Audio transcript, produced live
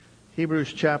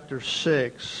Hebrews chapter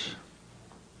 6.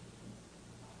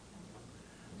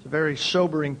 It's a very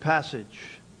sobering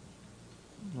passage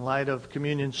in light of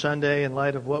Communion Sunday, in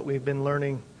light of what we've been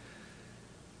learning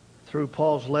through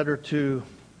Paul's letter to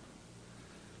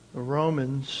the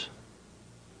Romans.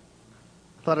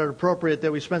 I thought it appropriate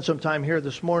that we spend some time here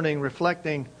this morning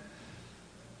reflecting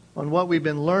on what we've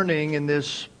been learning in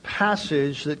this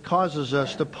passage that causes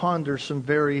us to ponder some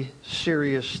very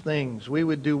serious things. We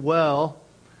would do well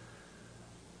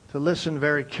to listen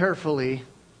very carefully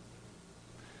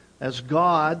as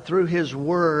God, through His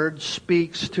Word,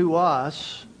 speaks to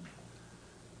us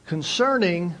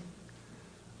concerning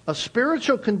a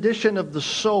spiritual condition of the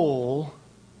soul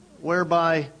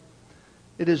whereby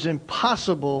it is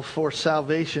impossible for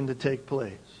salvation to take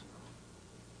place.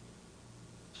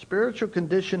 Spiritual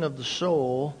condition of the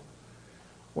soul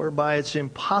whereby it's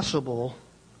impossible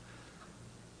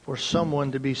for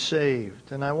someone to be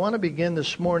saved. And I want to begin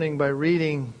this morning by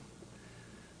reading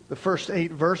the first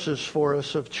 8 verses for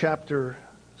us of chapter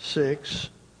 6.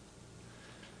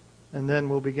 And then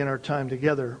we'll begin our time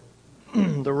together.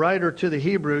 The writer to the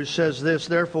Hebrews says this,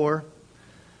 "Therefore,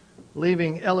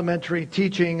 leaving elementary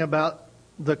teaching about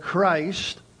the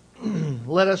Christ,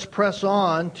 let us press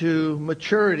on to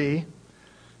maturity,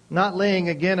 not laying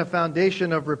again a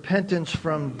foundation of repentance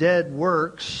from dead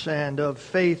works and of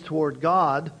faith toward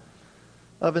God,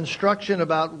 of instruction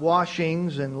about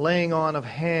washings and laying on of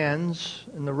hands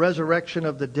and the resurrection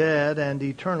of the dead and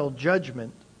eternal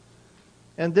judgment.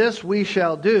 And this we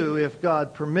shall do if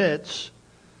God permits.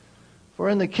 For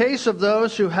in the case of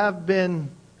those who have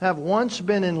once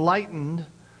been enlightened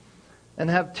and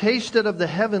have tasted of the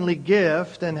heavenly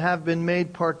gift and have been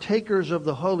made partakers of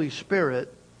the Holy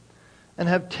Spirit and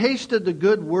have tasted the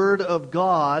good word of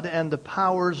God and the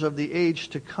powers of the age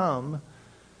to come,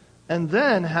 and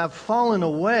then have fallen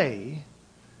away,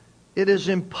 it is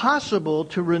impossible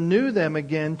to renew them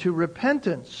again to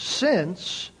repentance,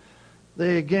 since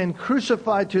they again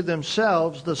crucified to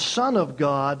themselves the Son of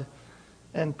God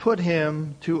and put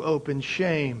Him to open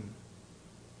shame.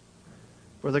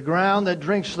 For the ground that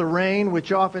drinks the rain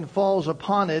which often falls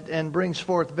upon it and brings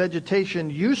forth vegetation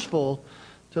useful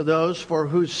to those for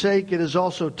whose sake it is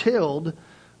also tilled,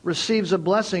 receives a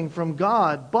blessing from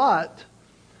God. But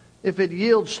if it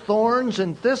yields thorns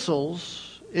and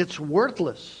thistles, it's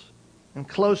worthless and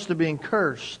close to being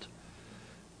cursed,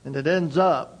 and it ends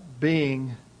up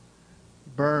being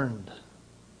burned."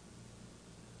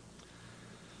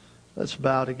 Let's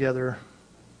bow together.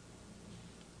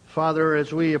 Father,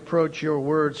 as we approach your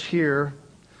words here,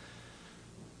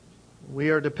 we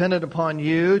are dependent upon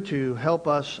you to help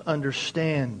us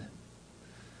understand.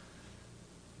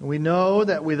 We know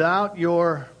that without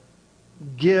your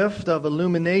gift of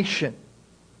illumination,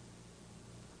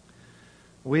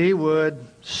 we would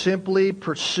simply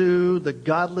pursue the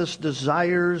godless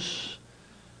desires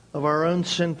of our own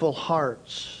sinful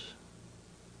hearts.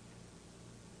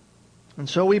 And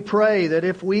so we pray that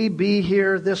if we be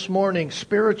here this morning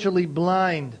spiritually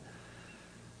blind,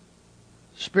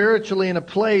 spiritually in a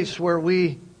place where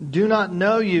we do not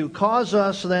know you, cause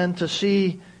us then to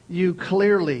see you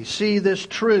clearly, see this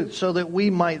truth so that we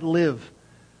might live.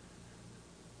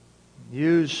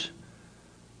 Use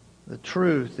the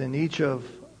truth in each of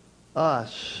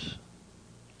us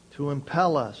to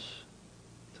impel us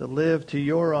to live to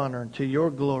your honor, to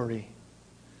your glory,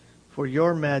 for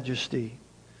your majesty.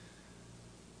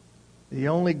 The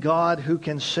only God who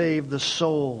can save the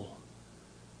soul.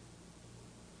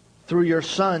 Through your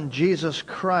Son, Jesus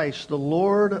Christ, the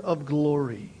Lord of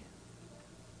glory.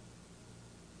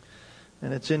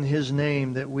 And it's in His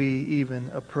name that we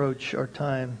even approach our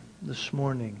time this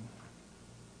morning.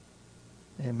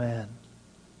 Amen.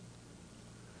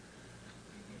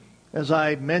 As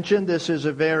I mentioned, this is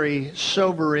a very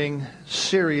sobering,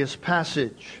 serious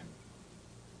passage.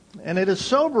 And it is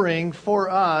sobering for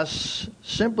us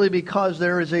simply because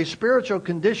there is a spiritual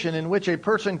condition in which a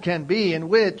person can be, in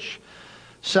which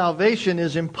salvation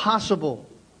is impossible.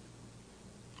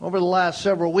 Over the last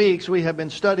several weeks, we have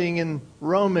been studying in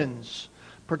Romans,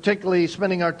 particularly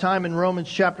spending our time in Romans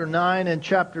chapter 9 and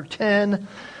chapter 10.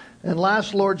 And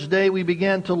last Lord's Day, we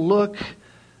began to look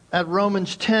at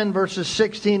Romans 10, verses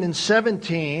 16 and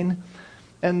 17,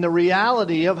 and the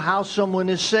reality of how someone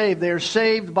is saved. They are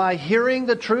saved by hearing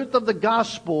the truth of the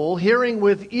gospel, hearing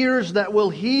with ears that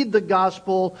will heed the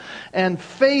gospel, and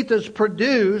faith is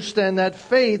produced, and that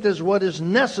faith is what is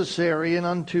necessary and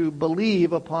unto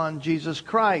believe upon Jesus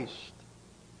Christ.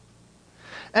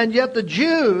 And yet the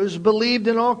Jews believed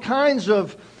in all kinds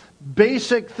of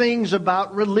basic things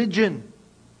about religion.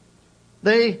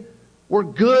 They We're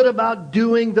good about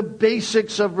doing the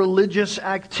basics of religious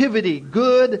activity.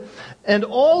 Good, and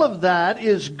all of that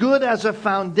is good as a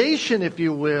foundation, if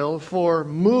you will, for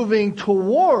moving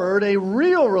toward a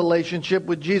real relationship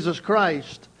with Jesus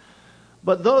Christ.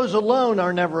 But those alone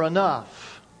are never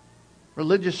enough.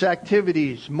 Religious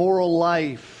activities, moral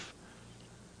life,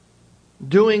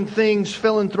 doing things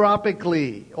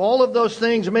philanthropically, all of those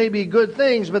things may be good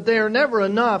things, but they are never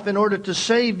enough in order to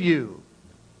save you.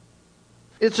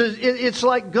 It's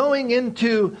like going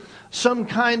into some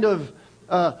kind of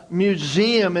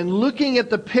museum and looking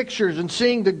at the pictures and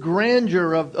seeing the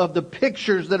grandeur of the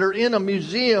pictures that are in a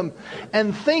museum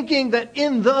and thinking that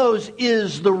in those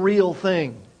is the real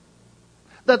thing.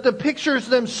 That the pictures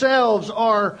themselves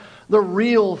are the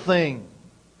real thing.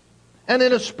 And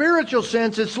in a spiritual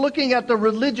sense, it's looking at the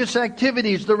religious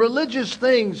activities, the religious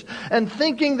things, and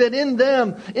thinking that in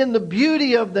them, in the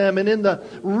beauty of them, and in the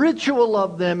ritual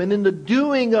of them, and in the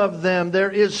doing of them, there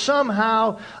is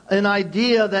somehow an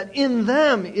idea that in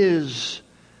them is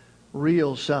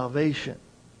real salvation.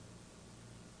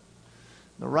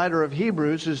 The writer of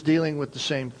Hebrews is dealing with the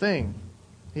same thing.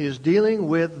 He is dealing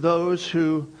with those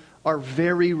who are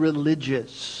very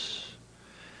religious.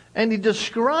 And he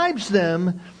describes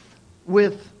them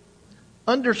with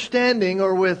understanding,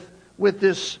 or with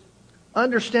this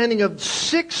understanding of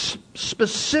 6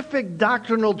 specific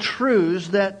doctrinal truths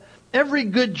that every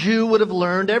good Jew would have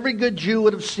learned, every good Jew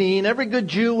would have seen, every good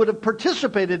Jew would have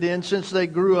participated in since they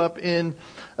grew up in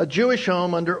a Jewish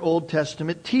home under Old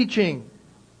Testament teaching.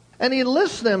 And he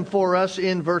lists them for us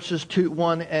in verses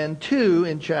 1 and 2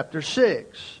 in chapter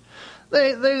 6.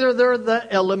 They're the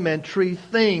elementary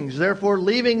things. Therefore,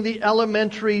 leaving the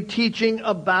elementary teaching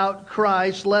about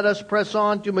Christ, let us press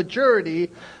on to maturity,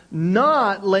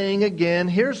 not laying again,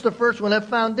 here's the first one, a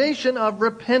foundation of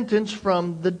repentance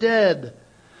from the dead.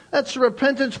 That's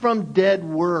repentance from dead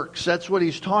works. That's what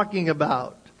he's talking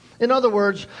about. In other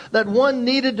words, that one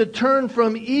needed to turn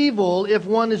from evil if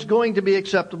one is going to be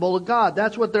acceptable to God.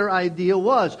 That's what their idea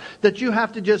was. That you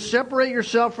have to just separate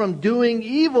yourself from doing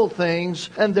evil things,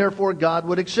 and therefore God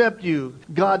would accept you.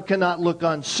 God cannot look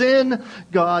on sin.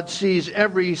 God sees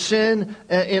every sin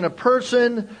in a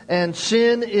person, and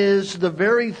sin is the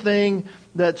very thing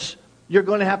you're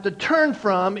going to have to turn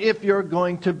from if you're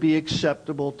going to be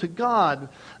acceptable to God.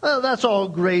 That's all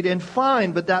great and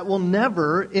fine, but that will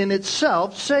never in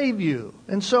itself save you.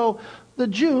 And so the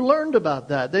Jew learned about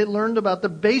that. They learned about the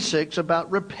basics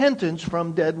about repentance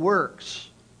from dead works.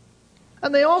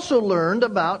 And they also learned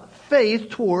about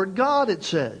faith toward God, it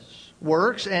says.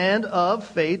 Works and of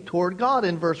faith toward God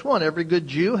in verse 1. Every good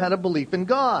Jew had a belief in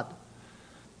God.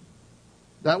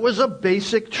 That was a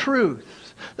basic truth.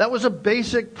 That was a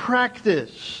basic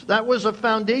practice. That was a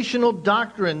foundational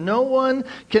doctrine. No one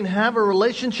can have a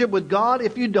relationship with God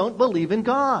if you don't believe in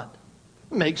God.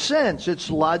 It makes sense.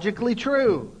 It's logically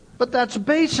true. But that's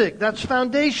basic. That's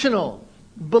foundational.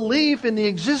 Belief in the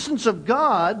existence of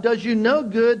God does you no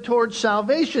good towards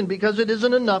salvation because it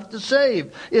isn't enough to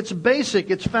save. It's basic.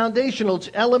 It's foundational.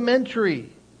 It's elementary.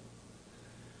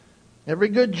 Every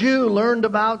good Jew learned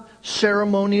about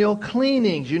ceremonial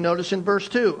cleanings. You notice in verse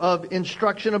 2 of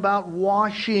instruction about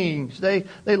washings. They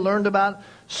learned about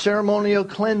ceremonial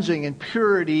cleansing and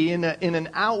purity in an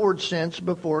outward sense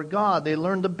before God. They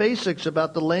learned the basics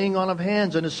about the laying on of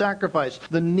hands and a sacrifice.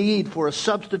 The need for a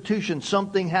substitution.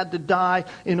 Something had to die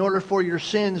in order for your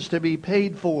sins to be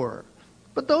paid for.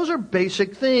 But those are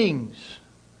basic things.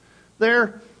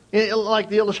 They're, like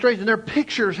the illustration, they're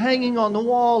pictures hanging on the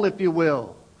wall, if you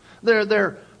will.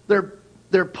 They're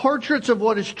portraits of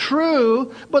what is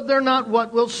true, but they're not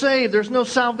what will save. There's no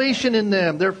salvation in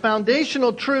them. They're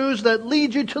foundational truths that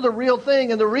lead you to the real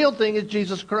thing, and the real thing is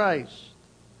Jesus Christ.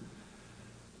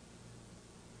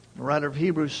 The writer of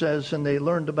Hebrews says, and they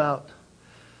learned about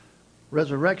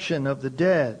resurrection of the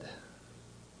dead,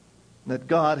 that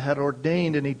God had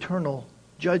ordained an eternal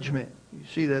judgment. You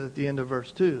see that at the end of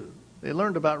verse 2. They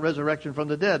learned about resurrection from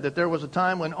the dead, that there was a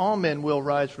time when all men will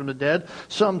rise from the dead,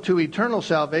 some to eternal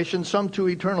salvation, some to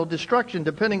eternal destruction,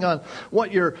 depending on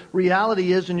what your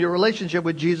reality is in your relationship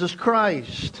with Jesus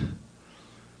Christ.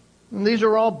 And these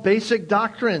are all basic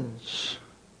doctrines.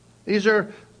 These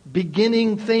are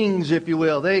beginning things, if you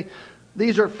will.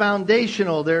 These are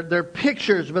foundational. They're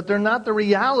pictures, but they're not the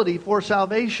reality for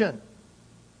salvation.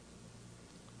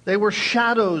 They were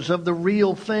shadows of the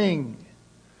real thing.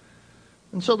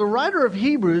 And so the writer of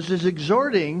Hebrews is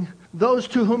exhorting those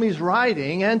to whom he's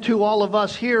writing, and to all of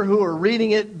us here who are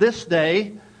reading it this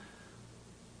day.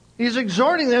 He's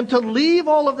exhorting them to leave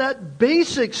all of that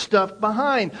basic stuff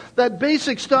behind. That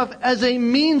basic stuff as a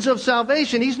means of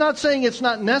salvation. He's not saying it's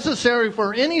not necessary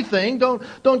for anything.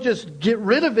 Don't just get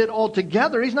rid of it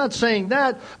altogether. He's not saying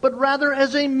that. But rather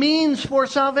as a means for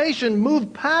salvation.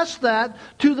 Move past that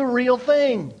to the real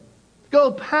thing.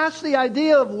 Go past the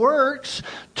idea of works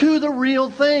to the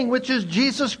real thing, which is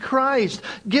Jesus Christ.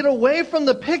 Get away from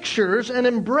the pictures and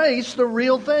embrace the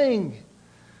real thing.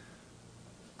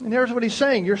 And here's what he's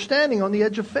saying. You're standing on the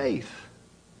edge of faith.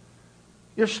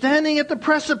 You're standing at the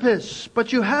precipice,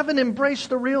 but you haven't embraced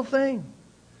the real thing.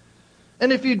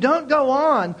 And if you don't go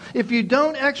on, if you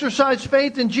don't exercise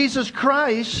faith in Jesus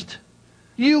Christ,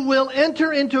 you will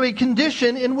enter into a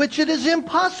condition in which it is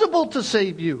impossible to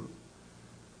save you.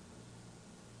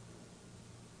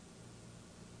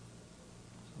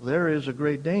 There is a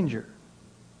great danger.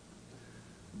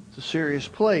 It's a serious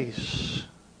place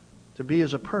to be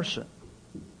as a person.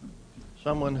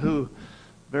 Someone who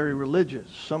very religious,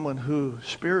 someone who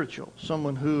spiritual,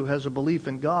 someone who has a belief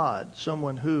in God,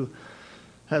 someone who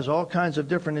has all kinds of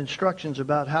different instructions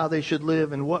about how they should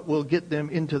live and what will get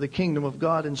them into the kingdom of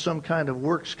God in some kind of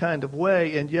works kind of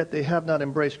way, and yet they have not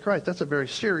embraced Christ. That's a very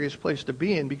serious place to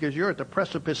be in, because you're at the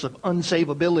precipice of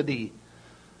unsavability.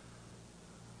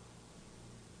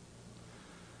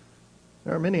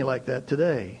 There are many like that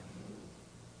today.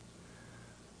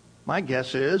 My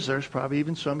guess is there's probably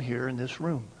even some here in this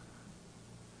room.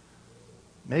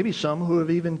 Maybe some who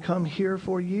have even come here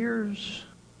for years,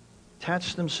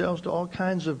 attached themselves to all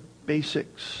kinds of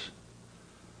basics.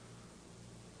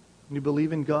 You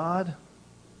believe in God.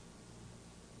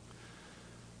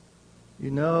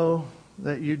 You know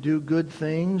that you do good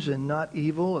things and not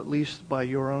evil, at least by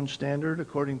your own standard,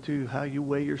 according to how you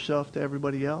weigh yourself to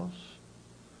everybody else.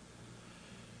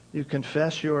 You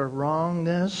confess your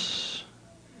wrongness.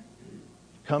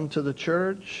 Come to the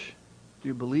church. Do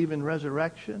you believe in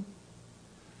resurrection?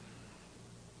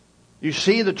 You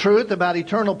see the truth about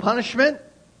eternal punishment.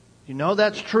 You know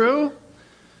that's true.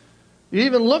 You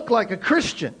even look like a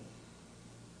Christian.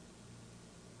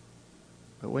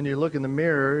 But when you look in the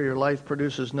mirror, your life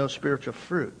produces no spiritual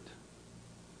fruit.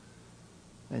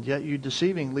 And yet you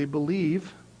deceivingly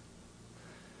believe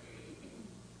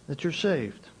that you're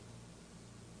saved.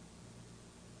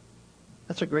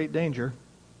 That's a great danger.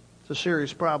 It's a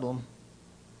serious problem.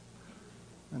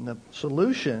 And the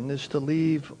solution is to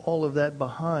leave all of that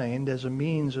behind as a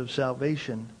means of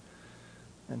salvation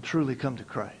and truly come to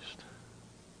Christ.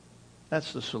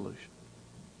 That's the solution.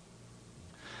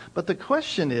 But the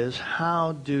question is,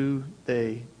 how do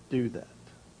they do that?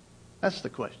 That's the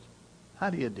question. How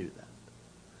do you do that?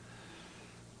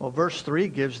 Well, verse 3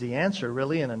 gives the answer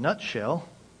really in a nutshell.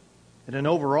 In an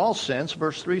overall sense,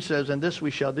 verse 3 says, "And this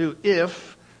we shall do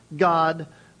if God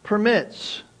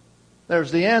permits."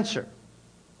 There's the answer.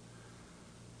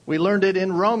 We learned it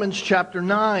in Romans chapter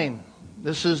 9.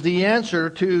 This is the answer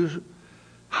to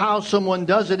how someone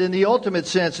does it in the ultimate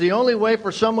sense. The only way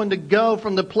for someone to go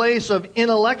from the place of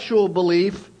intellectual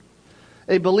belief,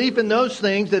 a belief in those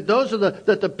things, that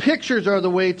the pictures are the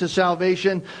way to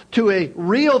salvation, to a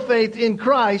real faith in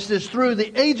Christ, is through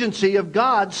the agency of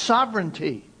God's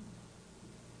sovereignty.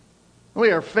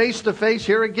 We are face to face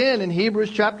here again in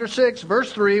Hebrews chapter 6,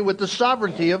 verse 3, with the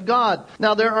sovereignty of God.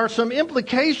 Now, there are some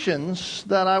implications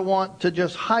that I want to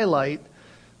just highlight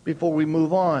before we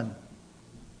move on.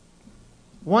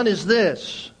 One is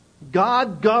this: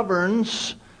 God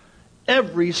governs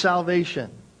every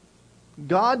salvation.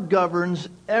 God governs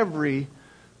every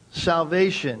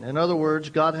salvation. In other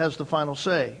words, God has the final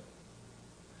say.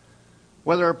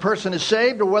 Whether a person is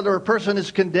saved or whether a person is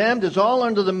condemned is all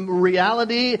under the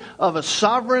reality of a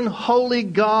sovereign, holy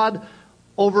God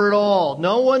over it all.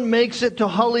 No one makes it to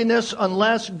holiness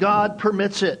unless God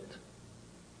permits it.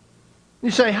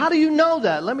 You say, how do you know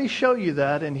that? Let me show you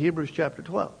that in Hebrews chapter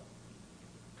 12.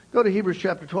 Go to Hebrews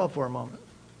chapter 12 for a moment.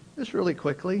 Just really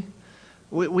quickly.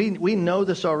 We know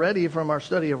this already from our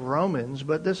study of Romans,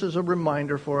 but this is a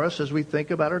reminder for us as we think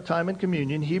about our time in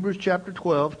communion. Hebrews chapter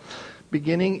 12,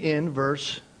 beginning in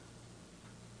verse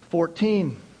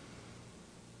 14.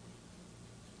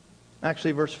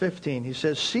 Actually, verse 15. He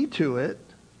says, "See to it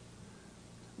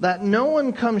that no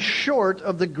one comes short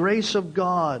of the grace of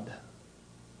God,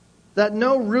 that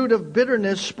no root of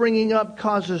bitterness springing up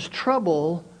causes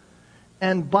trouble,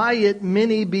 and by it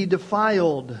many be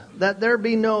defiled, that there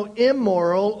be no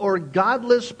immoral or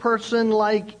godless person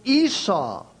like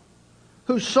Esau,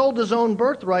 who sold his own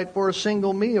birthright for a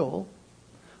single meal.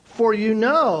 For you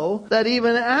know that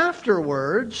even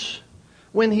afterwards,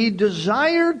 when he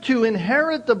desired to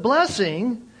inherit the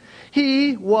blessing,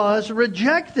 he was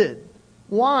rejected,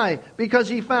 Why? Because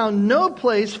he found no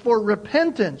place for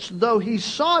repentance, though he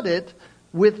sought it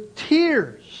with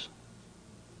tears.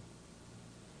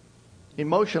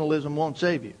 Emotionalism won't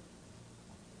save you.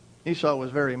 Esau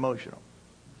was very emotional.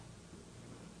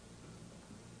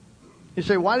 You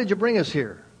say, why did you bring us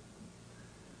here?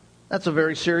 That's a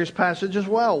very serious passage as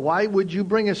well. Why would you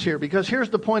bring us here? Because here's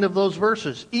the point of those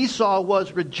verses. Esau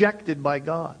was rejected by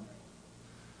God.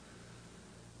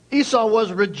 Esau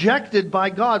was rejected by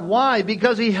God. Why?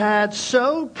 Because he had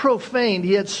so profaned,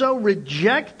 he had so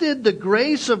rejected the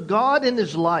grace of God in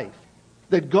his life,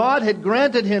 that God had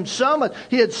granted him so much.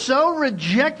 He had so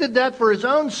rejected that for his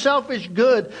own selfish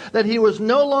good that he was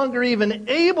no longer even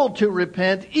able to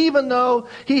repent, even though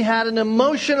he had an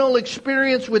emotional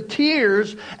experience with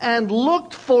tears and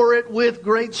looked for it with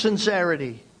great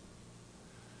sincerity.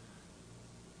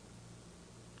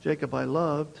 Jacob I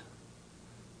loved,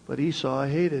 but Esau I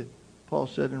hated. Paul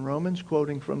said in Romans,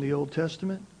 quoting from the Old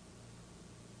Testament.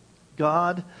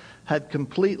 God had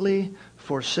completely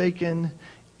forsaken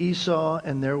Esau,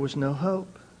 and there was no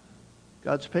hope.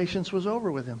 God's patience was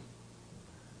over with him.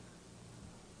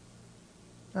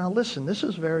 Now listen, this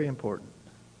is very important.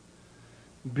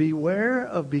 Beware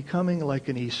of becoming like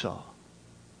an Esau.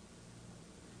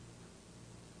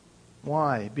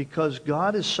 Why? Because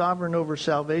God is sovereign over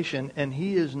salvation, and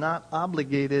He is not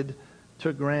obligated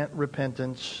to grant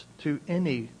repentance to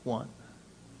anyone.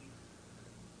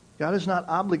 God is not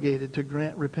obligated to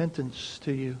grant repentance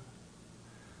to you.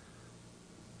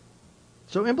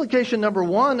 So implication number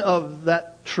one of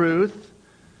that truth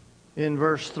in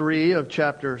verse 3 of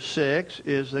chapter 6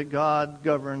 is that God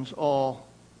governs all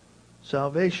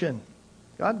salvation.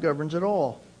 God governs it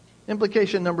all.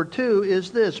 Implication number 2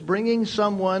 is this: bringing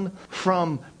someone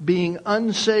from being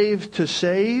unsaved to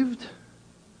saved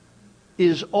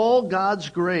is all God's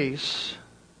grace,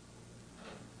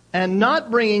 and not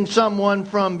bringing someone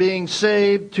from being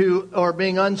saved to or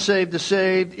being unsaved to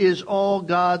saved is all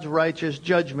God's righteous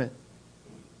judgment.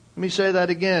 Let me say that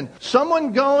again.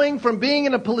 Someone going from being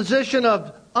in a position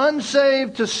of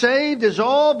unsaved to saved is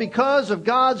all because of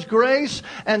God's grace,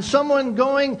 and someone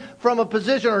going from a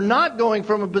position or not going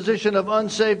from a position of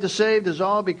unsaved to saved is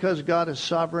all because God is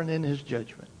sovereign in His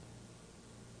judgment.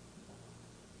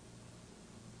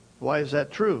 Why is that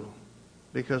true?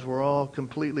 Because we're all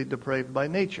completely depraved by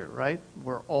nature, right?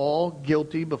 We're all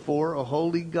guilty before a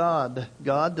holy God.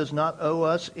 God does not owe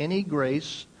us any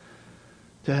grace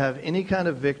to have any kind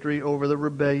of victory over the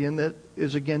rebellion that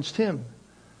is against Him.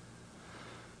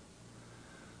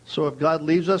 So if God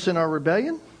leaves us in our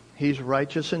rebellion, He's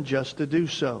righteous and just to do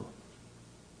so.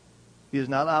 He is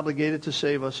not obligated to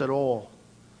save us at all.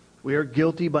 We are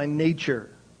guilty by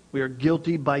nature. We are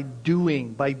guilty by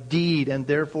doing, by deed, and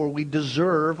therefore we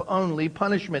deserve only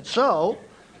punishment. So,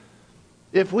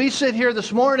 if we sit here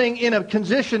this morning in a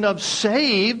condition of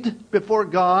saved before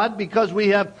God because we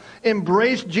have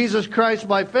embraced Jesus Christ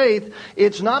by faith,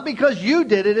 it's not because you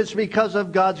did it, it's because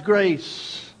of God's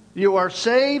grace. You are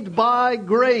saved by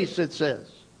grace, it says.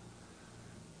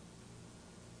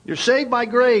 You're saved by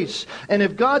grace. And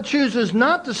if God chooses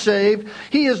not to save,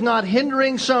 He is not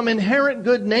hindering some inherent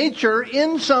good nature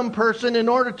in some person in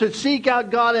order to seek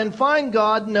out God and find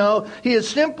God. No, He is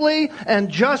simply and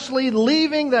justly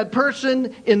leaving that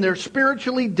person in their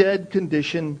spiritually dead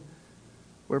condition,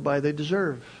 whereby they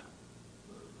deserve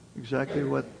exactly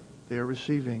what they are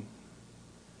receiving.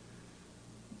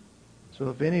 So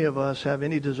if any of us have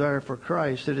any desire for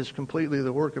Christ, it is completely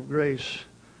the work of grace.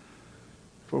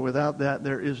 For without that,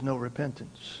 there is no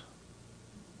repentance.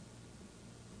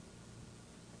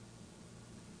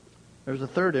 There's a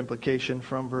third implication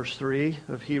from verse 3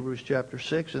 of Hebrews chapter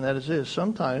 6, and that is this.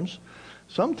 Sometimes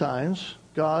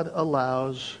God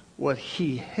allows what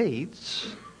He hates.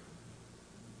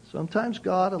 Sometimes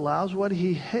God allows what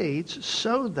He hates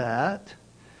so that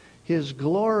His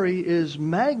glory is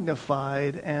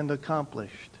magnified and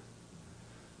accomplished.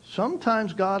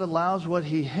 Sometimes God allows what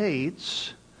He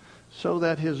hates so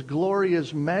that His glory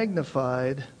is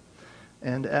magnified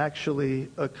and actually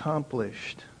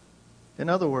accomplished. In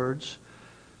other words,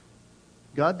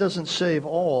 God doesn't save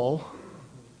all,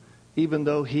 even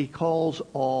though He calls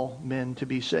all men to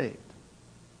be saved.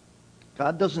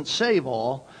 God doesn't save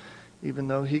all, even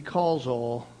though He calls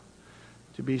all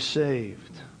to be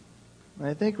saved. And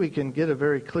I think we can get a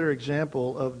very clear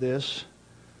example of this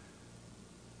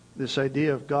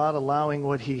idea of God allowing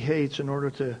what He hates in order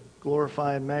to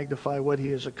glorify and magnify what He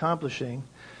is accomplishing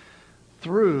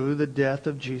through the death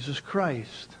of Jesus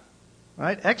Christ.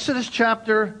 Right? Exodus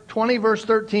chapter 20 verse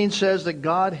 13 says that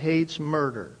God hates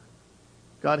murder.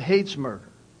 God hates murder.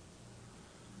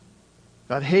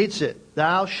 God hates it.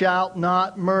 Thou shalt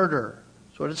not murder.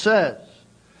 That's what it says.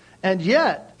 And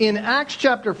yet, in Acts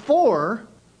chapter 4,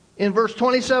 in verse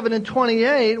 27 and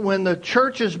 28, when the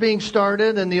church is being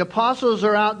started and the apostles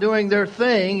are out doing their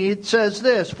thing, it says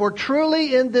this, "For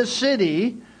truly in this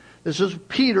city," this is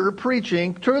Peter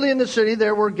preaching, "truly in the city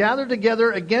there were gathered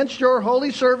together against your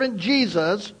holy servant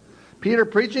Jesus." Peter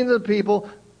preaching to the people,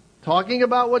 talking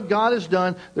about what God has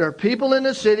done. There are people in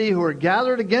the city who are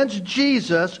gathered against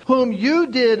Jesus, whom you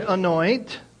did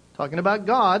anoint. Talking about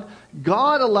God.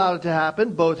 God allowed it to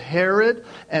happen. Both Herod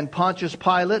and Pontius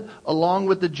Pilate, along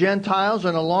with the Gentiles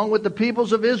and along with the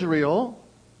peoples of Israel.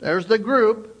 There's the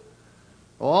group.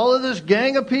 All of this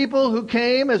gang of people who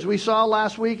came, as we saw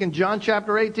last week in John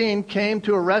chapter 18, came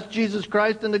to arrest Jesus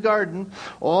Christ in the garden.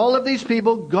 All of these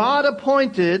people God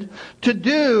appointed to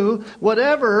do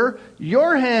whatever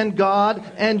your hand, God,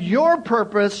 and your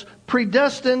purpose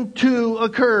predestined to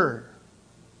occur.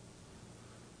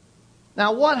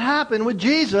 Now, what happened with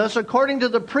Jesus according to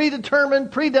the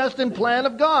predetermined, predestined plan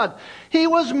of God? He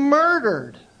was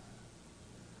murdered.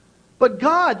 But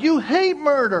God, you hate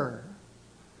murder.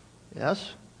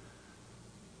 Yes.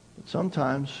 But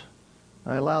sometimes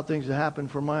I allow things to happen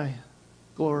for my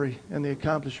glory and the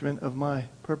accomplishment of my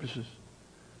purposes.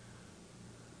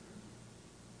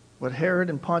 What Herod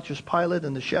and Pontius Pilate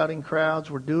and the shouting crowds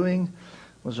were doing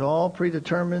was all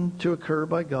predetermined to occur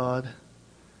by God.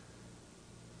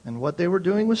 And what they were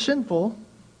doing was sinful.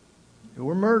 They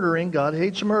were murdering. God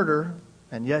hates murder.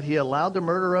 And yet He allowed the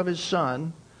murder of His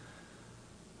Son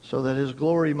so that His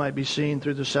glory might be seen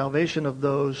through the salvation of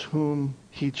those whom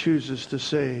He chooses to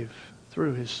save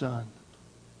through His Son.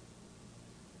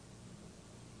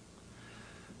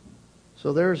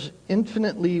 So there's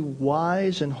infinitely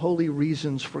wise and holy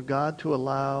reasons for God to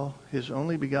allow His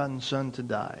only begotten Son to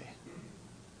die.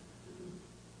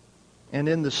 And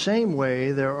in the same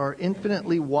way, there are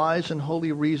infinitely wise and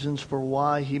holy reasons for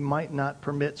why He might not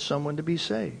permit someone to be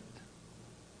saved.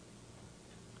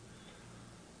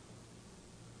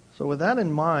 So with that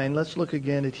in mind, let's look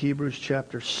again at Hebrews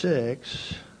chapter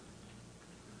 6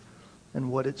 and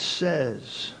what it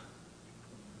says.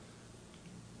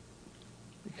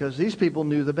 Because these people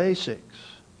knew the basics.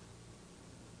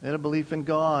 They had a belief in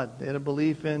God. They had a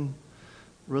belief in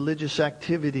religious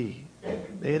activity.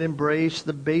 They had embraced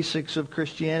the basics of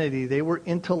Christianity. They were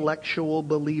intellectual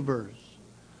believers.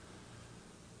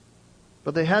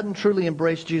 But they hadn't truly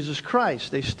embraced Jesus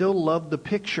Christ. They still loved the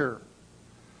picture.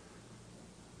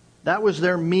 That was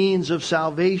their means of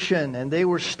salvation. And they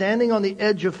were standing on the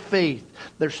edge of faith.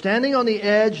 They're standing on the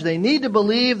edge. They need to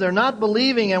believe. They're not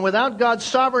believing. And without God's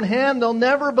sovereign hand, they'll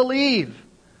never believe.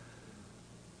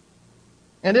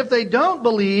 And if they don't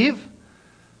believe,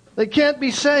 they can't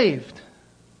be saved.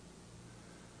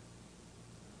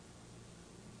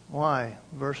 Why?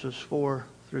 Verses 4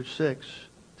 through 6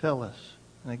 tell us.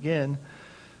 And again,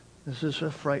 this is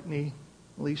a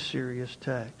frighteningly serious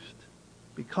text.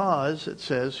 Because, it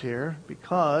says here,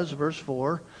 because, verse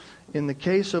 4, in the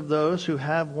case of those who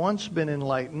have once been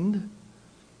enlightened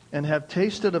and have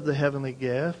tasted of the heavenly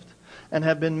gift and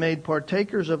have been made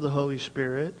partakers of the Holy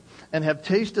Spirit and have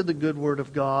tasted the good word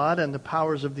of God and the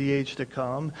powers of the age to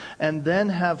come and then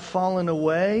have fallen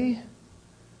away,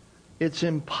 it's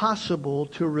impossible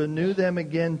to renew them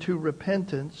again to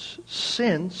repentance,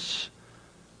 since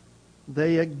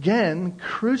they again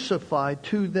crucify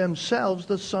to themselves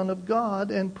the Son of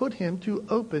God and put Him to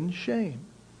open shame.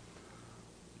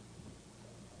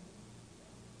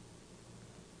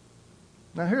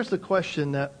 Now here's the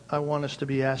question that I want us to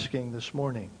be asking this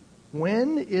morning.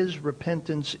 When is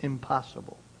repentance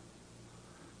impossible?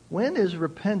 When is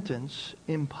repentance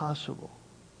impossible?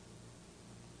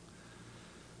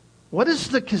 What is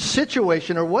the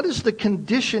situation, or what is the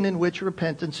condition in which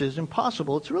repentance is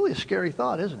impossible? It's really a scary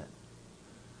thought, isn't it?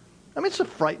 I mean, it's a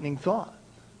frightening thought.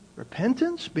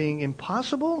 Repentance being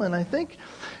impossible. And I think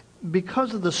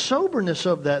because of the soberness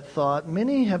of that thought,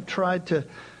 many have tried to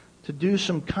do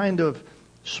some kind of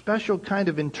special kind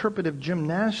of interpretive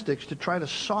gymnastics to try to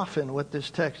soften what this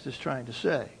text is trying to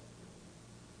say.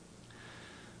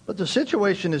 But the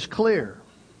situation is clear.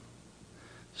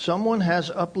 Someone has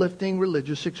uplifting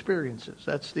religious experiences.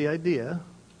 That's the idea.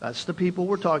 That's the people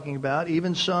we're talking about.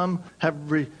 Even some have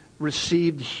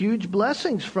received huge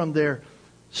blessings from their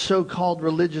so-called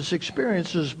religious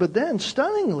experiences. But then,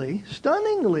 stunningly,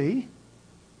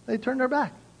 they turn their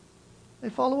back. They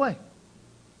fall away.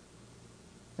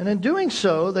 And in doing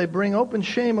so, they bring open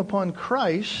shame upon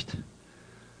Christ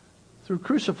through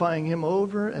crucifying Him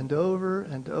over and over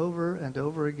and over and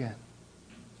over again.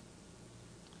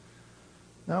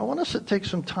 Now, I want us to take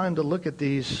some time to look at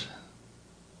these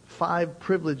 5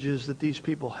 privileges that these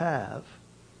people have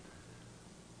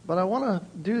But I want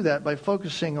to do that by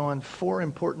focusing on four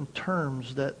important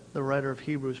terms that the writer of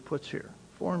Hebrews puts here.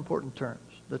 Four important terms.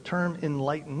 The term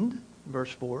enlightened,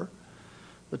 verse 4.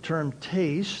 The term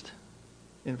taste,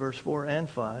 in verse 4 and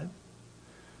 5.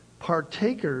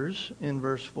 Partakers, in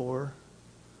verse 4.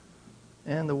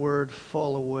 And the word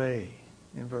fall away,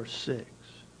 in verse 6.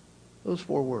 Those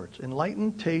four words.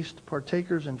 Enlightened, taste,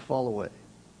 partakers, and fall away.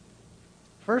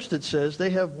 First it says, they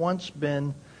have once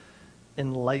been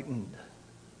enlightened.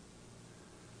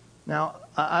 Now,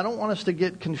 I don't want us to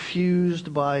get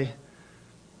confused by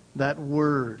that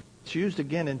word. It's used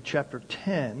again in chapter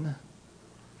 10,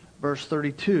 verse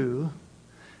 32.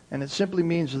 And it simply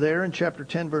means there in chapter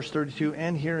 10, verse 32,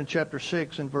 and here in chapter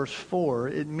 6 and verse 4,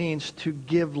 it means to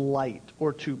give light,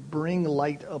 or to bring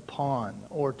light upon,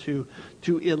 or to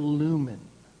illumine.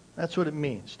 That's what it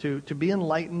means. To be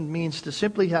enlightened means to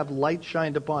simply have light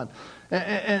shined upon.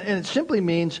 And it simply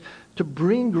means to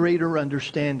bring greater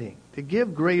understanding, to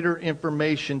give greater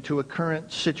information to a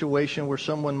current situation where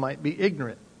someone might be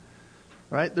ignorant.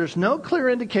 Right? There's no clear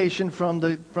indication from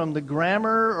the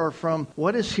grammar or from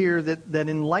what is here that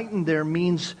enlightened there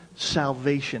means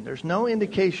salvation. There's no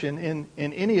indication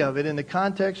in any of it, in the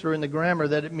context or in the grammar,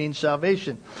 that it means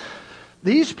salvation.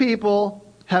 These people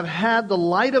have had the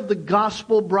light of the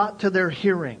gospel brought to their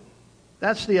hearing.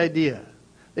 That's the idea.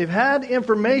 They've had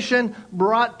information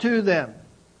brought to them.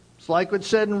 It's like what's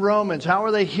said in Romans. How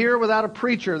are they here without a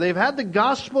preacher? They've had the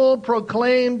gospel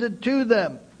proclaimed to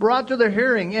them, brought to their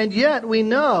hearing. And yet we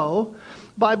know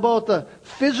by both the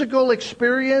physical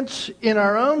experience in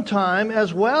our own time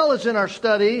as well as in our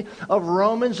study of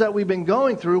Romans that we've been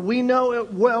going through, we know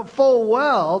it full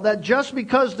well that just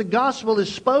because the gospel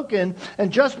is spoken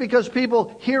and just because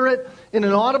people hear it in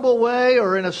an audible way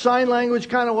or in a sign language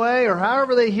kind of way or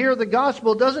however they hear the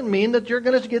gospel doesn't mean that you're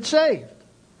going to get saved.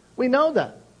 We know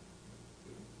that.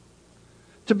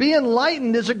 To be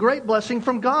enlightened is a great blessing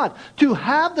from God. To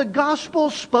have the gospel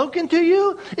spoken to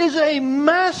you is a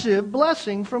massive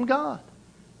blessing from God.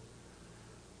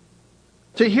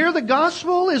 To hear the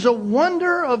gospel is a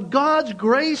wonder of God's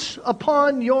grace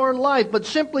upon your life. But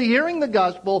simply hearing the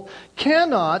gospel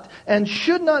cannot and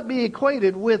should not be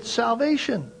equated with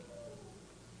salvation.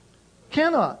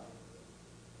 Cannot.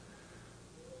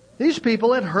 These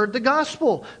people had heard the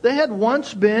gospel. They had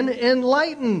once been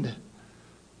enlightened.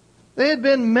 They had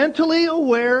been mentally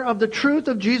aware of the truth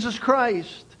of Jesus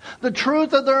Christ, the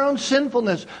truth of their own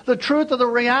sinfulness, the truth of the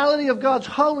reality of God's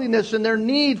holiness and their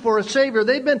need for a Savior.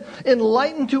 They'd been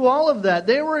enlightened to all of that.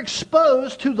 They were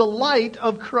exposed to the light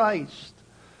of Christ.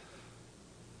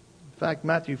 In fact,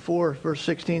 Matthew 4, verse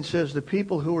 16 says, the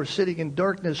people who were sitting in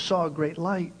darkness saw a great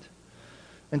light.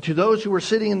 And to those who were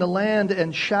sitting in the land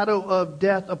and shadow of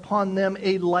death, upon them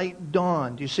a light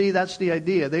dawned. You see, that's the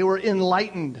idea. They were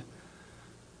enlightened.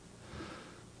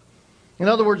 In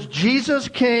other words, Jesus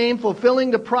came fulfilling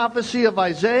the prophecy of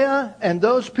Isaiah, and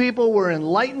those people were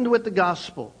enlightened with the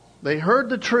gospel. They heard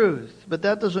the truth, but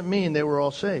that doesn't mean they were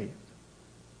all saved.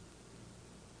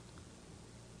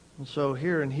 And so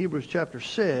here in Hebrews chapter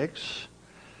 6,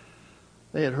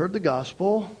 they had heard the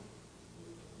gospel,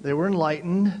 they were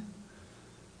enlightened,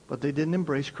 but they didn't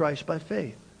embrace Christ by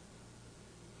faith.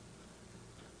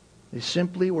 They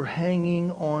simply were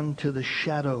hanging on to the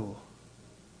shadow.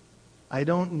 I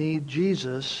don't need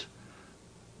Jesus.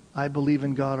 I believe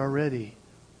in God already.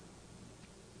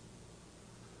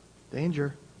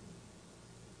 Danger.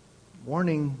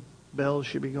 Warning bells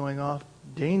should be going off.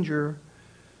 Danger.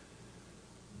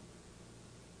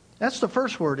 That's the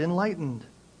first word, enlightened.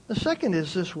 The second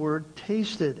is this word,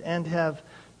 tasted, and have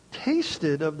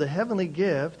tasted of the heavenly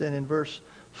gift, and in verse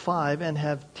 5, and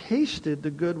have tasted the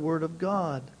good word of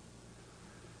God.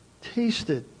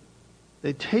 Tasted.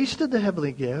 They tasted the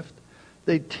heavenly gift.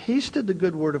 They tasted the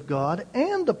good word of God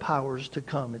and the powers to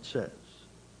come, it says.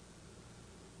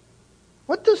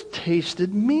 What does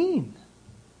tasted mean?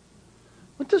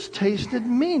 What does tasted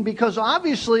mean? Because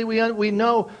obviously we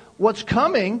know what's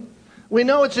coming. We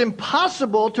know it's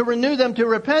impossible to renew them to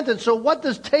repentance. So what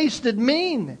does tasted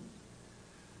mean?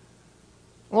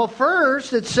 Well,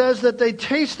 first it says that they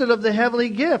tasted of the heavenly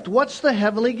gift. What's the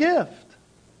heavenly gift?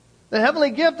 The heavenly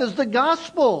gift is the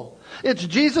gospel. It's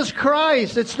Jesus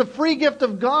Christ. It's the free gift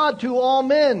of God to all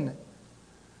men.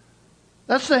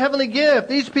 That's the heavenly gift.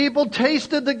 These people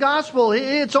tasted the gospel.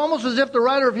 It's almost as if the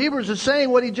writer of Hebrews is saying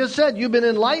what he just said. You've been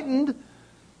enlightened.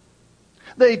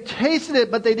 They tasted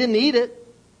it, but they didn't eat it.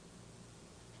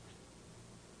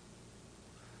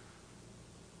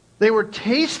 They were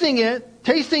tasting it.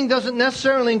 Tasting doesn't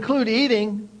necessarily include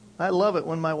eating. I love it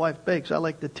when my wife bakes. I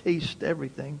like to taste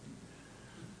everything.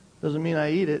 Doesn't mean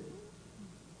I eat it.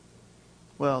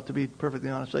 Well, to be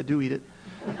perfectly honest, I do eat it.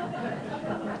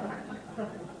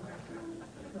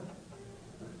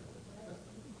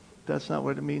 That's not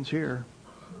what it means here.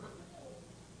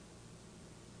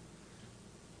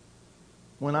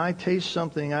 When I taste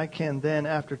something, I can then,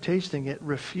 after tasting it,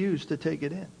 refuse to take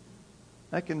it in.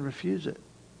 I can refuse it.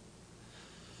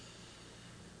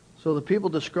 So the people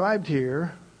described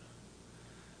here,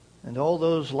 and all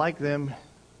those like them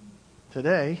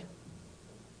today,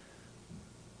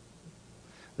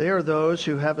 they are those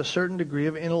who have a certain degree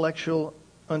of intellectual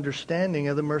understanding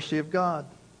of the mercy of God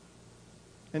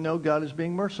and know God is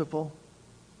being merciful.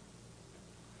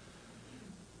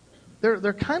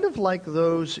 They're kind of like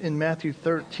those in Matthew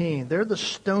 13. They're the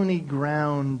stony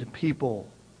ground people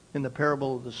in the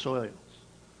parable of the soils.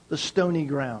 The stony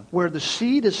ground, where the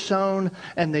seed is sown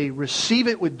and they receive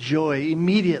it with joy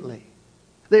immediately.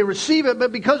 They receive it,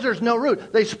 but because there's no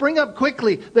root, they spring up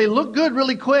quickly. They look good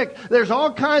really quick. There's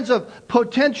all kinds of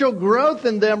potential growth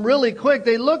in them really quick.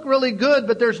 They look really good,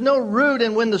 but there's no root.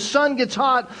 And when the sun gets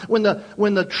hot, when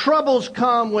the troubles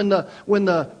come, when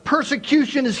the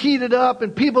persecution is heated up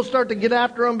and people start to get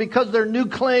after them because their new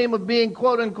claim of being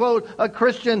quote unquote a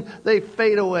Christian, they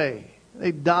fade away.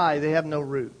 They die. They have no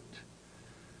root.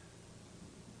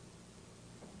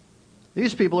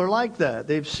 These people are like that.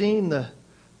 They've seen the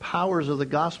powers of the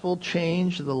gospel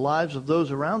change the lives of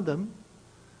those around them.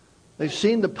 They've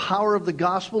seen the power of the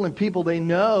gospel in people they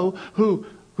know who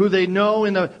they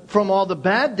know from all the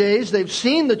bad days. They've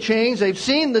seen the change. They've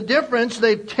seen the difference.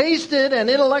 They've tasted and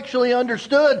intellectually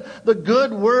understood the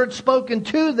good word spoken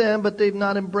to them, but they've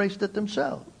not embraced it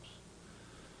themselves.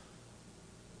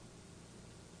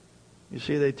 You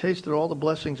see, they tasted all the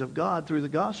blessings of God through the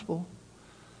gospel.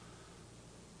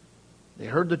 They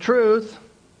heard the truth,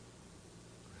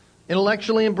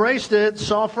 intellectually embraced it,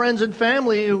 saw friends and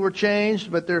family who were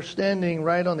changed, but they're standing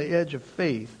right on the edge of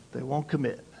faith. They won't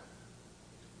commit.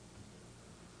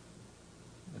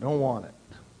 They don't want it.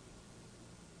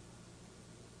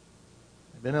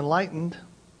 They've been enlightened.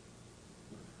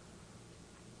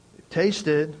 They've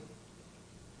tasted.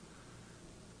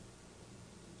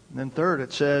 And then third,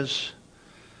 it says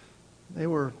they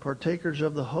were partakers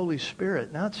of the Holy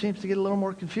Spirit. Now it seems to get a little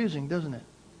more confusing, doesn't it?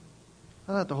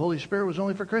 I thought the Holy Spirit was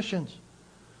only for Christians.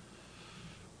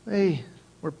 They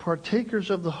were partakers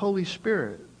of the Holy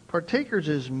Spirit. Partakers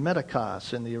is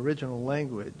medikos in the original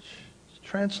language. It's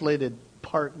translated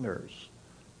partners.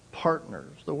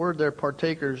 Partners. The word there,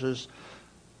 partakers, is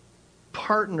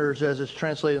partners as it's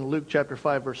translated in Luke chapter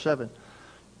 5, verse 7.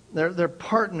 They're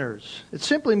partners. It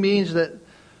simply means that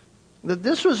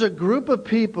this was a group of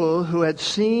people who had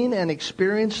seen and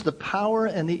experienced the power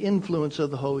and the influence of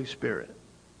the Holy Spirit.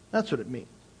 That's what it means.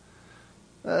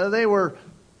 They were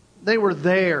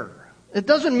there. It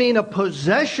doesn't mean a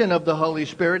possession of the Holy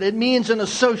Spirit. It means an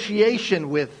association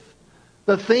with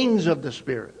the things of the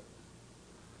Spirit.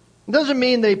 It doesn't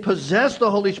mean they possessed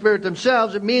the Holy Spirit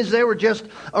themselves. It means they were just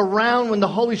around when the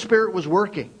Holy Spirit was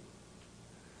working.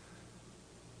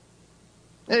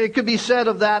 It could be said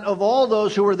of all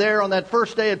those who were there on that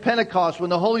first day at Pentecost when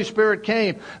the Holy Spirit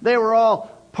came. They were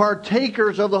all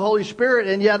partakers of the Holy Spirit,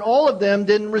 and yet all of them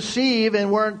didn't receive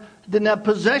and didn't have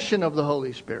possession of the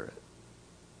Holy Spirit.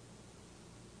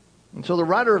 And so the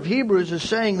writer of Hebrews is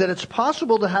saying that it's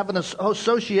possible to have an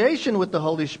association with the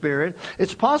Holy Spirit.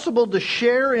 It's possible to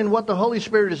share in what the Holy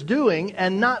Spirit is doing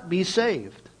and not be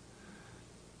saved.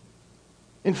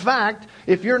 In fact,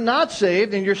 if you're not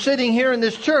saved and you're sitting here in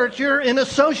this church, you're in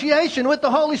association with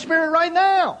the Holy Spirit right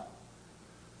now.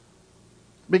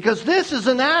 Because this is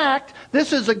an act,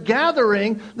 this is a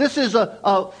gathering, this is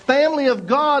a family of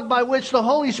God by which the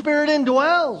Holy Spirit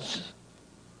indwells.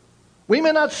 We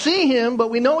may not see Him, but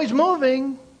we know He's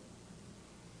moving.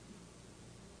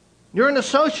 You're in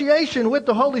association with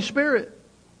the Holy Spirit.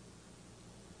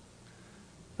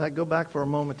 I go back for a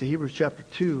moment to Hebrews chapter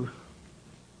 2.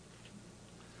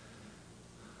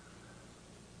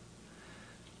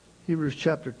 Hebrews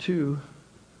chapter 2,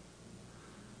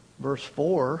 verse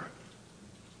 4.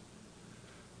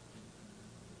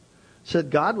 Said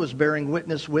God was bearing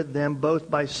witness with them both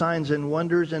by signs and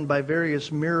wonders and by various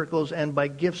miracles and by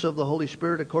gifts of the Holy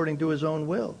Spirit according to His own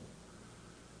will.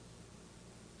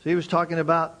 So He was talking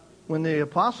about when the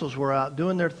apostles were out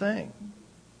doing their thing.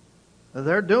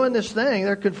 They're doing this thing.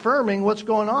 They're confirming what's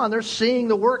going on. They're seeing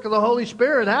the work of the Holy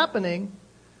Spirit happening.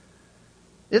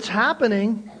 It's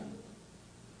happening.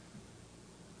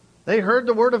 They heard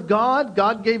the Word of God.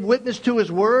 God gave witness to His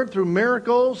Word through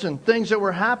miracles and things that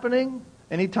were happening.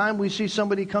 Anytime we see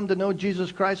somebody come to know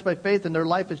Jesus Christ by faith and their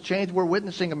life has changed, we're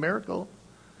witnessing a miracle.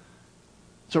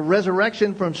 It's a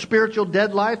resurrection from spiritual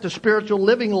dead life to spiritual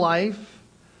living life.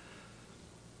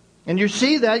 And you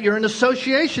see that, you're in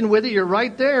association with it, you're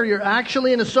right there, you're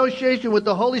actually in association with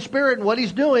the Holy Spirit and what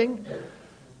He's doing.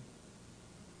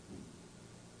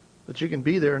 But you can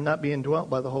be there and not be indwelt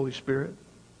by the Holy Spirit.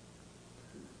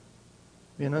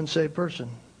 Be an unsaved person,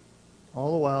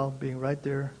 all the while being right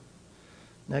there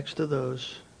next to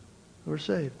those who are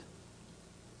saved.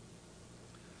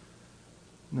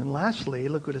 And then lastly,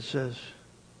 look what it says.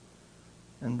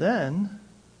 And then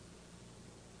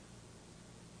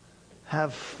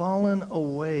have fallen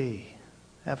away.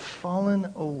 Have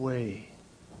fallen away.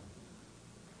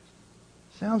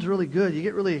 Sounds really good. You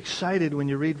get really excited when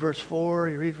you read verse 4.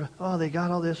 You read, oh, they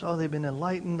got all this. Oh, they've been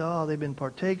enlightened. Oh, they've been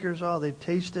partakers. Oh, they've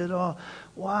tasted. Oh,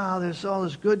 wow, there's all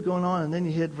this good going on. And then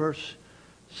you hit verse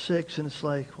 6 and it's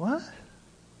like, what?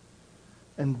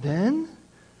 And then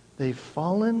they've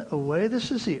fallen away. This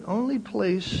is the only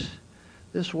place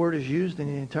this word is used in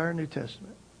the entire New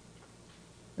Testament.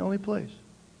 The only place.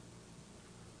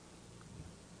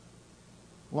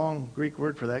 Long Greek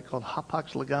word for that called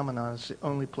hapax legomenon. It's the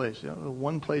only place. The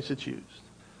one place it's used.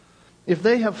 If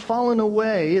they have fallen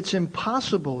away, it's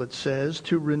impossible, it says,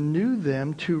 to renew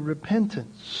them to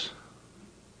repentance.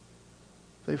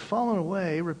 If they've fallen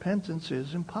away, repentance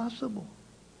is impossible.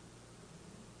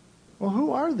 Well,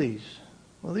 who are these?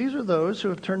 Well, these are those who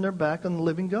have turned their back on the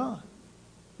living God.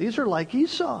 These are like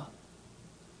Esau.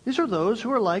 These are those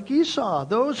who are like Esau.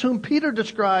 Those whom Peter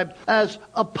described as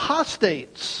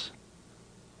apostates.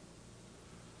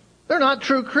 They're not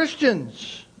true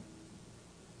Christians.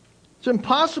 It's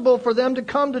impossible for them to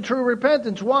come to true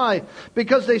repentance. Why?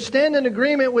 Because they stand in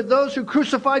agreement with those who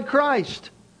crucified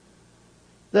Christ.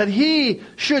 That He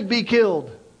should be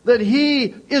killed. That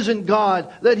He isn't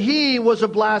God. That He was a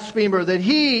blasphemer. That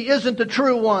He isn't the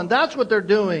true one. That's what they're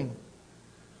doing.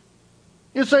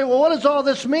 You say, well, what does all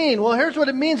this mean? Well, here's what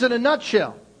it means in a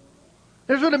nutshell.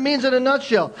 Here's what it means in a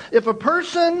nutshell. If a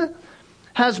person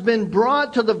has been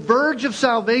brought to the verge of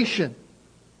salvation,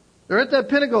 they're at that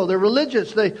pinnacle, they're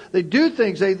religious, they do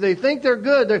things, they think they're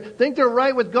good, they think they're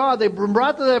right with God, they've been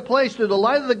brought to that place through the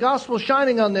light of the gospel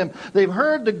shining on them. They've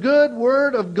heard the good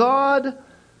word of God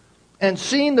and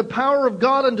seen the power of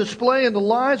God on display in the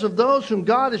lives of those whom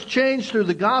God has changed through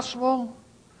the gospel.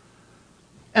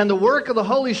 And the work of the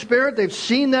Holy Spirit, they've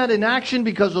seen that in action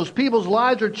because those people's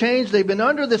lives are changed. They've been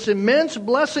under this immense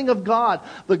blessing of God.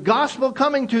 The gospel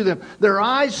coming to them. Their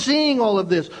eyes seeing all of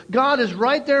this. God is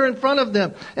right there in front of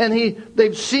them. And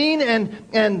they've seen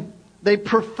and they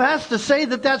profess to say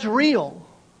that that's real.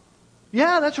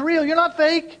 Yeah, that's real. You're not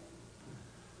fake.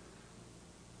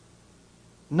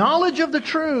 Knowledge of the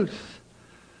truth.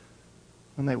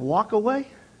 When they walk away,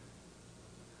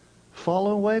 fall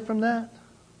away from that,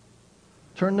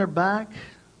 turn their back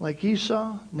like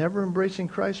Esau, never embracing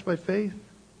Christ by faith.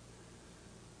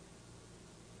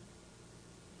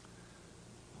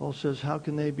 Paul says, how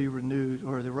can they be renewed?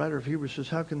 Or the writer of Hebrews says,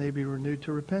 how can they be renewed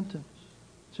to repentance?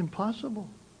 It's impossible.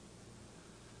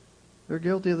 They're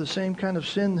guilty of the same kind of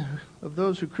sin of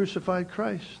those who crucified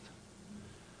Christ.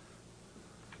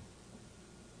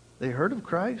 They heard of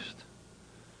Christ.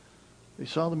 They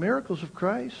saw the miracles of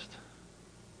Christ.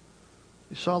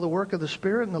 They saw the work of the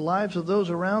Spirit in the lives of those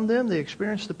around them. They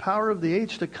experienced the power of the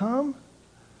age to come.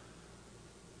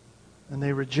 And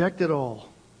they reject it all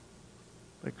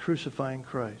by crucifying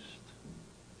Christ.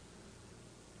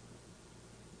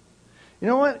 You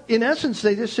know what? In essence,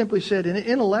 they just simply said,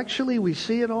 intellectually we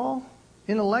see it all.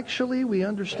 Intellectually we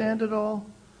understand it all.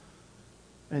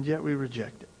 And yet we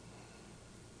reject it.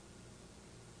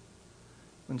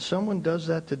 When someone does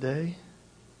that today,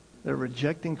 they're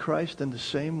rejecting Christ in the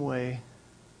same way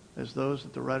as those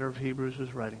that the writer of Hebrews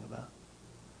is writing about.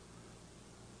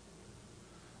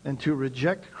 And to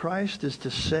reject Christ is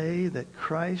to say that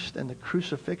Christ and the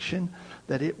crucifixion,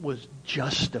 that it was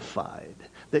justified,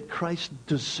 that Christ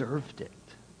deserved it,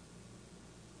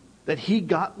 that He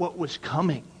got what was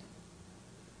coming.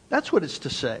 That's what it's to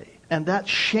say. And that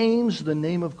shames the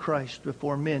name of Christ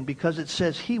before men because it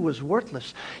says He was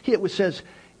worthless. It says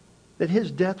that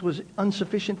His death was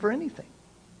insufficient for anything.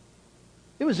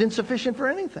 It was insufficient for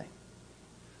anything.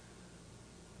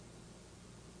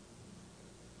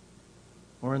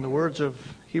 Or in the words of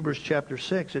Hebrews chapter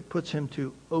 6, it puts Him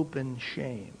to open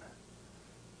shame.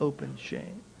 Open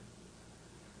shame.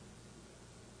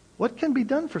 What can be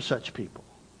done for such people?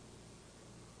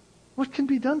 What can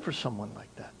be done for someone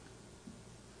like that?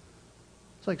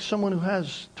 It's like someone who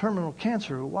has terminal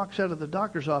cancer who walks out of the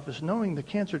doctor's office knowing the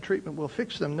cancer treatment will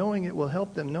fix them, knowing it will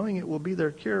help them, knowing it will be their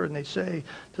cure, and they say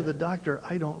to the doctor,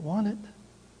 I don't want it.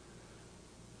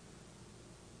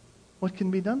 What can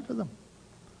be done for them?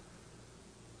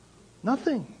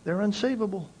 Nothing. They're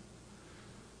unsavable.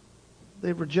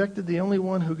 They've rejected the only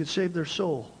one who could save their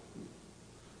soul.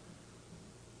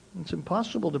 It's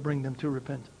impossible to bring them to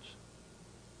repentance.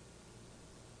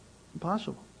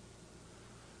 Impossible.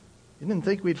 You didn't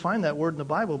think we'd find that word in the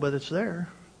Bible, but it's there.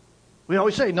 We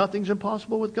always say nothing's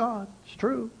impossible with God. It's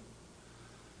true.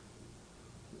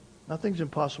 Nothing's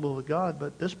impossible with God,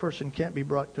 but this person can't be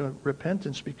brought to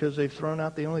repentance because they've thrown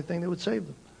out the only thing that would save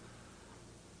them.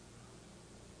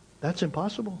 That's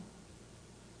impossible.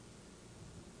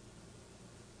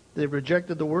 They've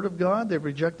rejected the Word of God. They've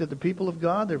rejected the people of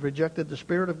God. They've rejected the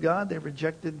Spirit of God. They've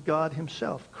rejected God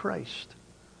Himself, Christ.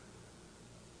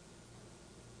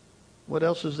 What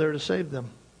else is there to save them?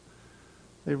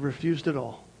 They've refused it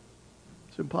all.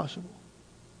 It's impossible.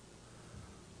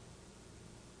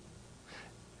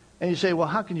 And you say, well,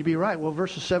 how can you be right? Well,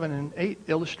 verses 7 and 8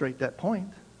 illustrate that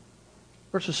point.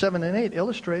 Verses 7 and 8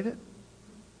 illustrate it.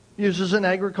 Uses an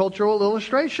agricultural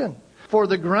illustration. For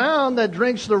the ground that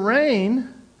drinks the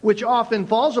rain, which often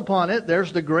falls upon it,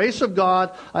 there's the grace of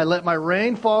God. I let my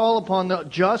rain fall upon the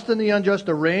just and the unjust.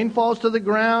 The rain falls to the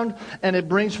ground, and it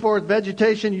brings forth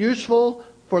vegetation useful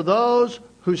for those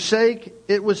whose sake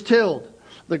it was tilled.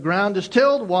 The ground is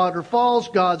tilled, water falls,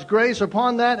 God's grace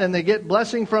upon that, and they get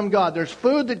blessing from God. There's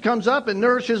food that comes up and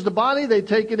nourishes the body, they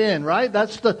take it in, right?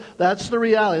 That's the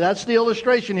reality. That's the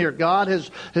illustration here. God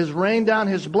has rained down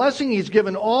His blessing. He's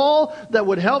given all that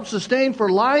would help sustain for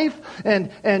life,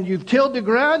 and you've tilled the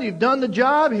ground, you've done the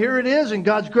job, here it is, and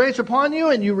God's grace upon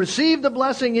you, and you receive the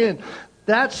blessing in.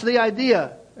 That's the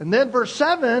idea. And then verse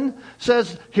 7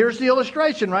 says, here's the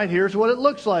illustration, right? Here's what it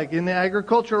looks like. In the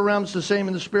agricultural realm, it's the same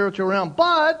in the spiritual realm.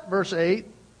 But, verse 8,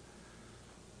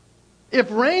 if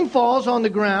rain falls on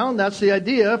the ground, that's the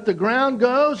idea. If the ground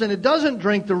goes and it doesn't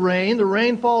drink the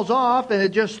rain falls off and it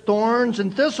just thorns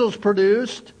and thistles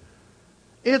produced,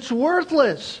 it's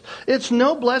worthless. It's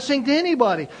no blessing to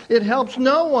anybody. It helps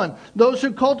no one. Those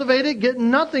who cultivate it get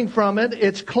nothing from it.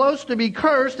 It's close to be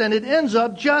cursed and it ends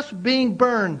up just being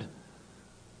burned.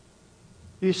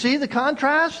 You see the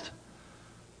contrast?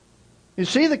 You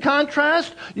see the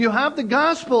contrast? You have the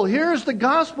gospel. Here's the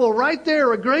gospel right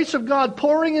there. A grace of God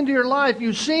pouring into your life.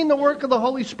 You've seen the work of the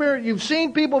Holy Spirit. You've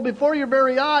seen people before your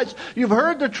very eyes. You've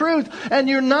heard the truth. And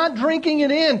you're not drinking it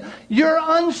in. You're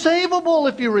unsavable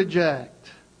if you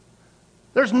reject.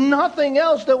 There's nothing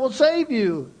else that will save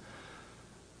you.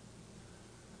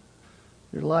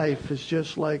 Your life is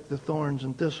just like the thorns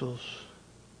and thistles.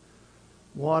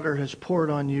 Water has poured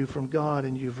on you from God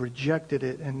and you've rejected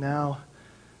it, and now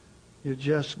you're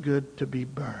just good to be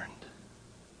burned.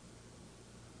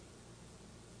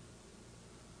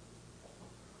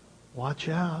 Watch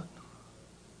out.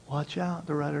 Watch out.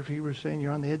 The writer of Hebrews is saying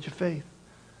you're on the edge of faith.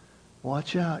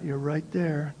 Watch out. You're right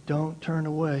there. Don't turn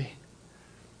away.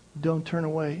 Don't turn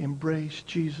away. Embrace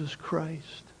Jesus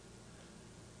Christ.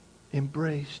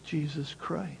 Embrace Jesus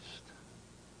Christ.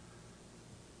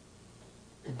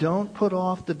 Don't put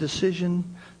off the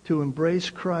decision to embrace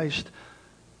Christ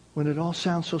when it all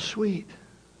sounds so sweet.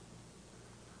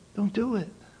 Don't do it.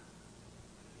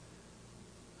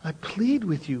 I plead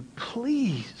with you,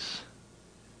 please,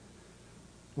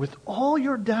 with all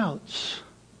your doubts,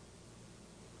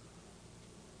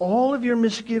 all of your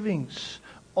misgivings,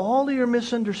 all of your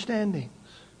misunderstandings,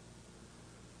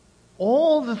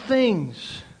 all the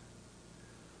things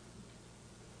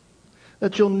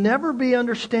that you'll never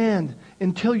understand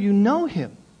until you know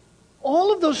Him.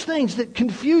 All of those things that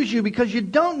confuse you because you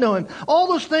don't know Him. All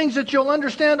those things that you'll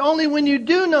understand only when you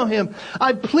do know Him.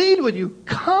 I plead with you,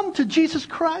 come to Jesus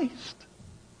Christ.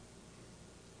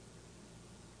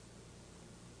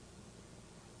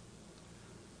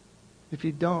 If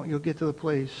you don't, you'll get to the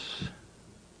place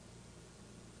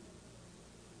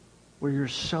where you're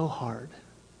so hard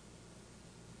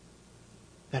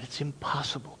that it's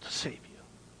impossible to save you.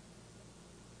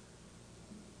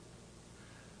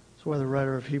 That's why the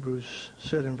writer of Hebrews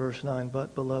said in verse 9,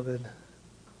 but, beloved,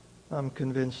 I'm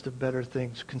convinced of better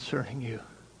things concerning you.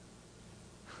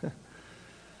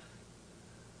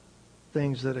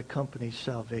 Things that accompany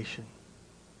salvation,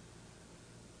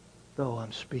 though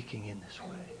I'm speaking in this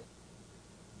way.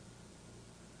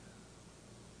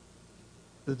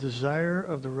 The desire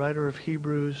of the writer of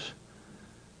Hebrews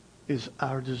is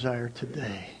our desire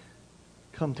today.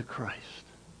 Come to Christ.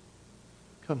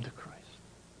 Come to Christ.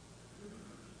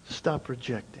 Stop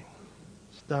rejecting.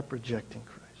 Stop rejecting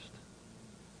Christ.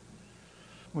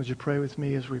 Would you pray with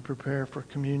me as we prepare for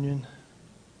communion?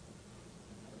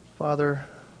 Father,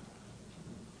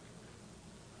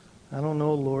 I don't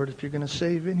know, Lord, if you're going to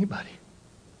save anybody.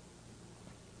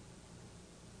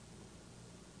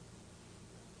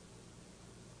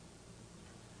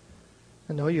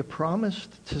 I know you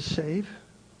promised to save.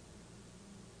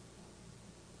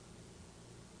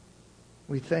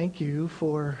 We thank you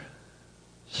for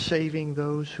saving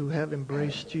those who have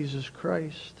embraced Jesus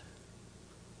Christ.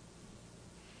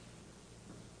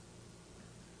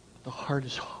 The heart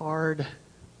is hard.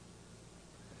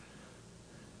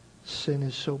 Sin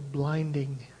is so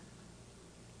blinding.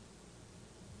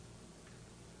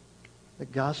 The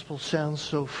gospel sounds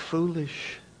so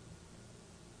foolish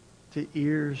to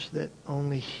ears that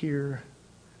only hear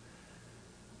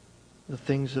the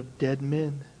things of dead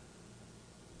men.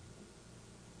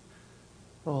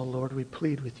 Oh, Lord, we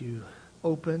plead with you.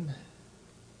 Open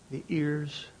the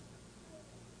ears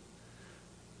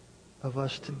of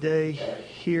us today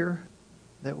here,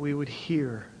 that we would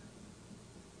hear.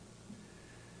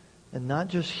 And not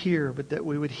just hear, but that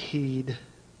we would heed.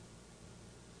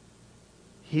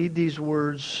 Heed these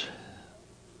words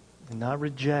and not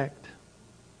reject.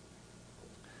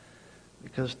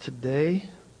 Because today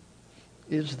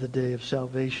is the day of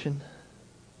salvation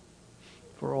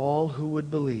for all who would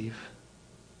believe.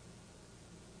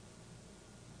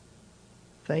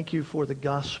 Thank you for the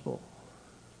gospel,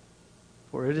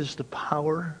 for it is the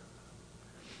power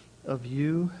of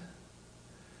you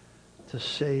to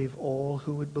save all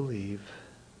who would believe.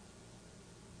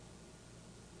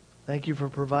 Thank you for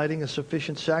providing a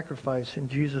sufficient sacrifice in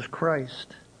Jesus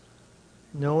Christ,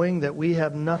 knowing that we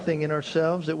have nothing in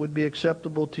ourselves that would be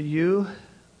acceptable to you,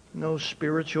 no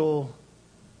spiritual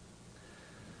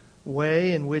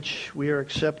way in which we are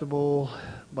acceptable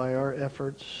by our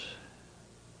efforts.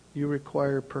 You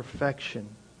require perfection.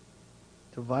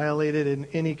 To violate it in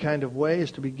any kind of way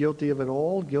is to be guilty of it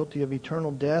all, guilty of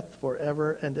eternal death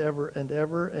forever and ever and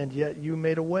ever, and yet you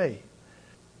made a way.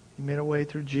 You made a way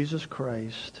through Jesus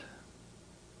Christ.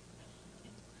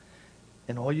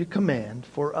 And all you command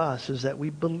for us is that we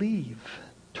believe.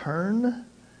 Turn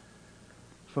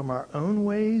from our own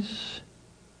ways,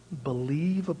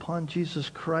 believe upon Jesus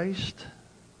Christ,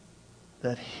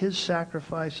 that His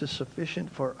sacrifice is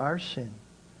sufficient for our sin.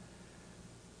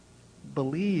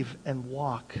 Believe and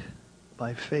walk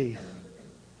by faith.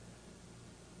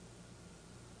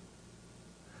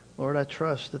 Lord, I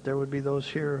trust that there would be those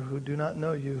here who do not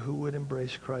know you who would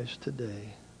embrace Christ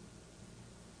today.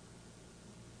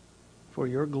 For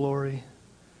your glory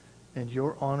and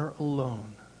your honor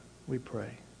alone, we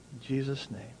pray. In Jesus'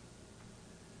 name,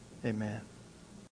 amen.